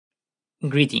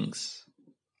Greetings.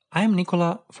 I am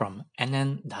Nicola from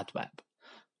nn.web.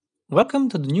 Welcome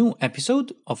to the new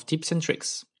episode of Tips and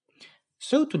Tricks.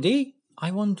 So today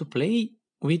I want to play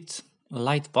with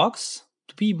Lightbox.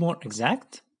 To be more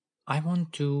exact, I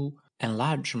want to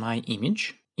enlarge my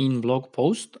image in blog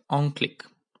post on click.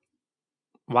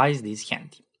 Why is this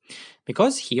handy?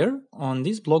 Because here on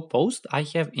this blog post I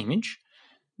have image.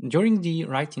 During the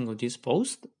writing of this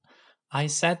post, I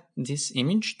set this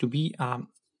image to be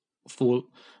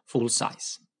full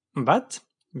size. But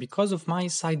because of my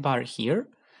sidebar here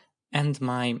and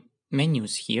my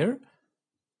menus here,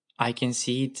 I can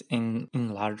see it in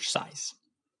large size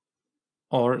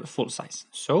or full size.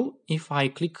 So if I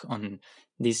click on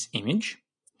this image,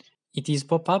 it is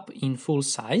pop up in full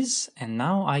size, and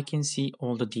now I can see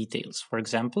all the details. For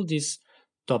example, this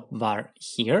top bar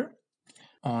here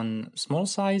on small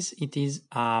size, it is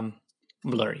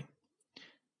blurry.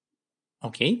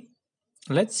 Okay,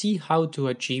 let's see how to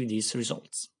achieve these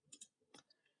results.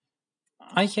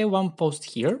 I have one post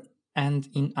here, and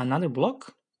in another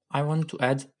block, I want to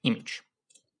add image.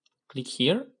 Click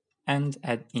here and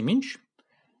add image.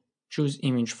 Choose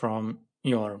image from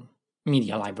your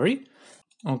media library.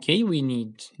 Okay, we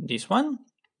need this one.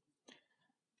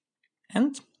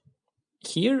 And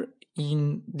here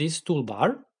in this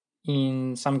toolbar,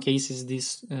 in some cases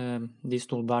this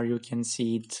toolbar you can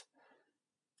see it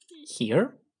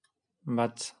here,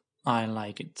 but I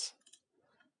like it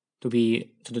to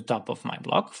be to the top of my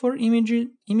block for image.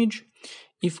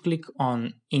 If click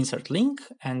on insert link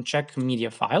and check media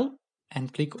file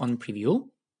and click on preview,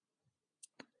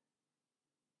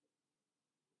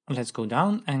 let's go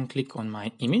down and click on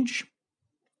my image,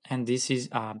 and this is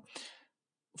a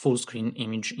full screen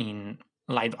image in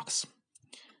Lightbox.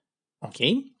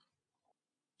 Okay,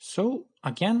 so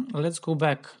again, let's go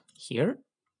back here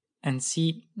and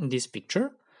see this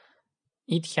picture.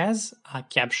 It has a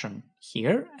caption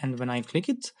here, and when I click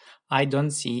it, I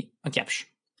don't see a caption.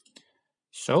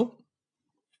 So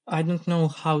I don't know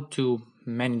how to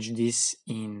manage this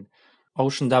in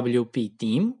OceanWP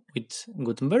theme with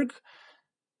Gutenberg,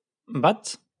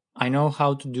 but I know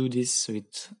how to do this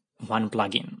with one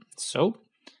plugin. So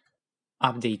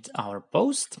update our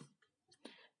post,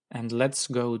 and let's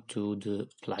go to the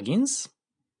plugins.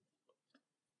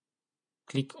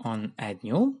 Click on add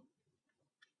new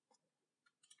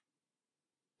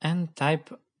and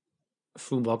type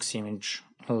full box image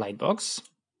Lightbox.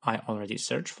 I already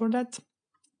searched for that.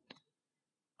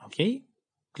 Okay,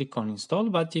 click on install,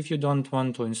 but if you don't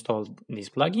want to install this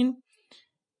plugin,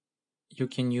 you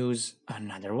can use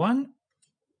another one.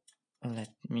 Let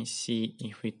me see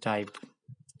if we type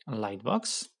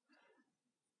Lightbox.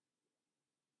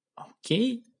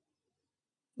 Okay,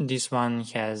 this one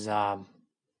has a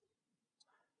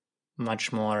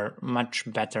much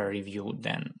better review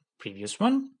than previous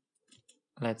one.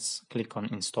 Let's click on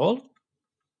install.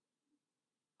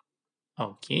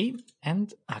 Okay,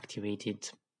 and activate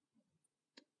it.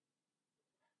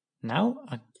 Now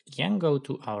again, go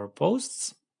to our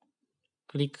posts,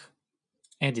 click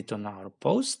edit on our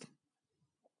post.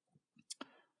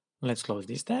 Let's close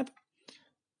this tab.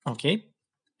 Okay,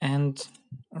 and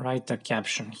write a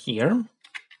caption here.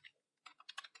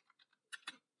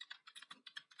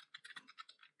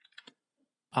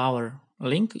 Our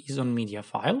link is on media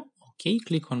file. Okay,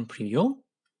 click on preview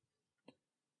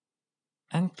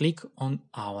and click on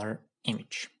our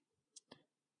image.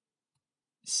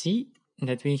 See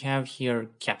that we have here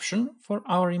caption for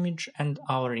our image and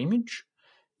our image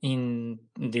in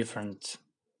different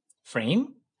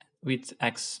frame with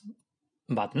X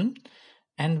button,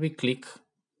 and we click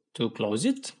to close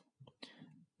it.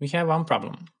 We have one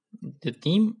problem. The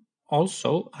theme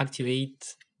also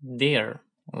activate their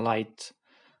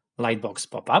Lightbox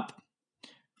pop-up.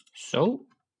 So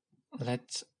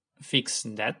let's fix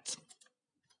that.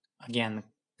 Again,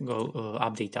 go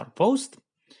update our post.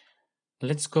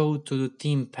 Let's go to the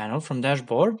theme panel from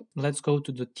dashboard. Let's go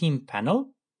to the theme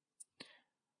panel.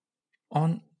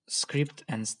 On script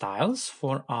and styles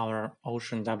for our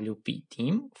OceanWP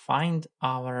theme, find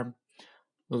our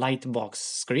Lightbox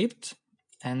script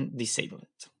and disable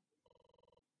it.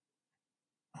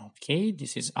 Okay,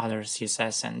 this is other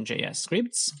CSS and JS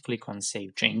scripts. Click on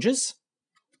Save Changes.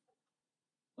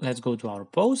 Let's go to our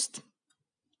post.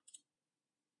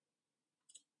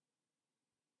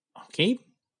 Okay,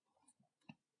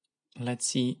 let's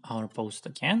see our post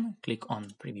again. Click on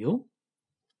Preview.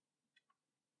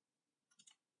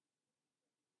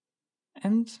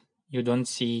 And you don't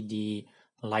see the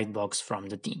Lightbox from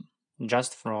the theme,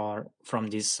 just from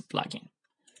this plugin.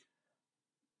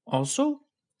 Also,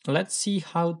 let's see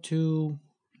how to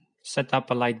set up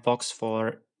a Lightbox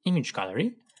for image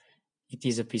gallery. It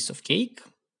is a piece of cake.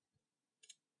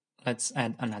 Let's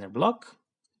add another block.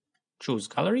 Choose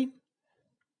gallery.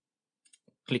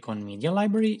 Click on media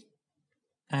library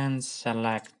and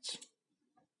select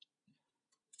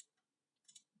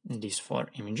these 4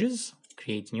 images.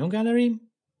 Create new gallery.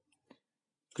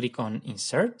 Click on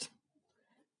insert.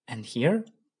 And here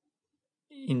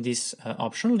in this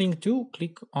option, link to,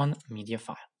 click on media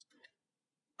file.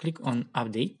 Click on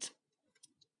update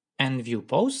and view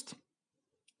post.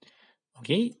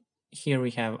 Okay, here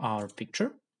we have our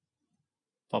picture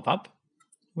pop-up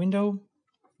window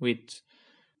with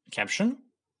caption,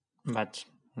 but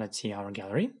let's see our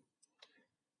gallery.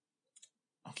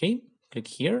 Okay, click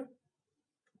here.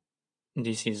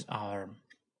 This is our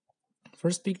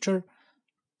first picture,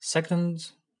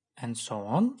 second, and so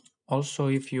on. Also,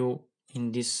 if you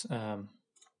in this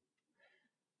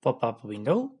pop-up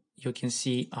window, you can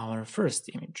see our first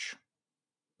image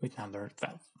with number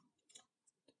 12.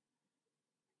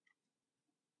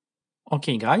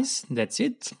 Okay guys, that's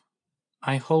it.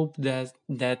 I hope that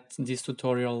this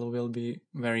tutorial will be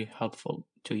very helpful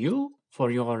to you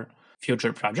for your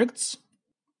future projects.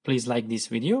 Please like this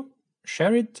video,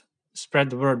 share it, spread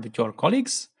the word with your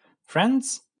colleagues,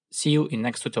 friends. See you in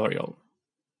next tutorial.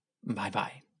 Bye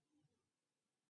bye.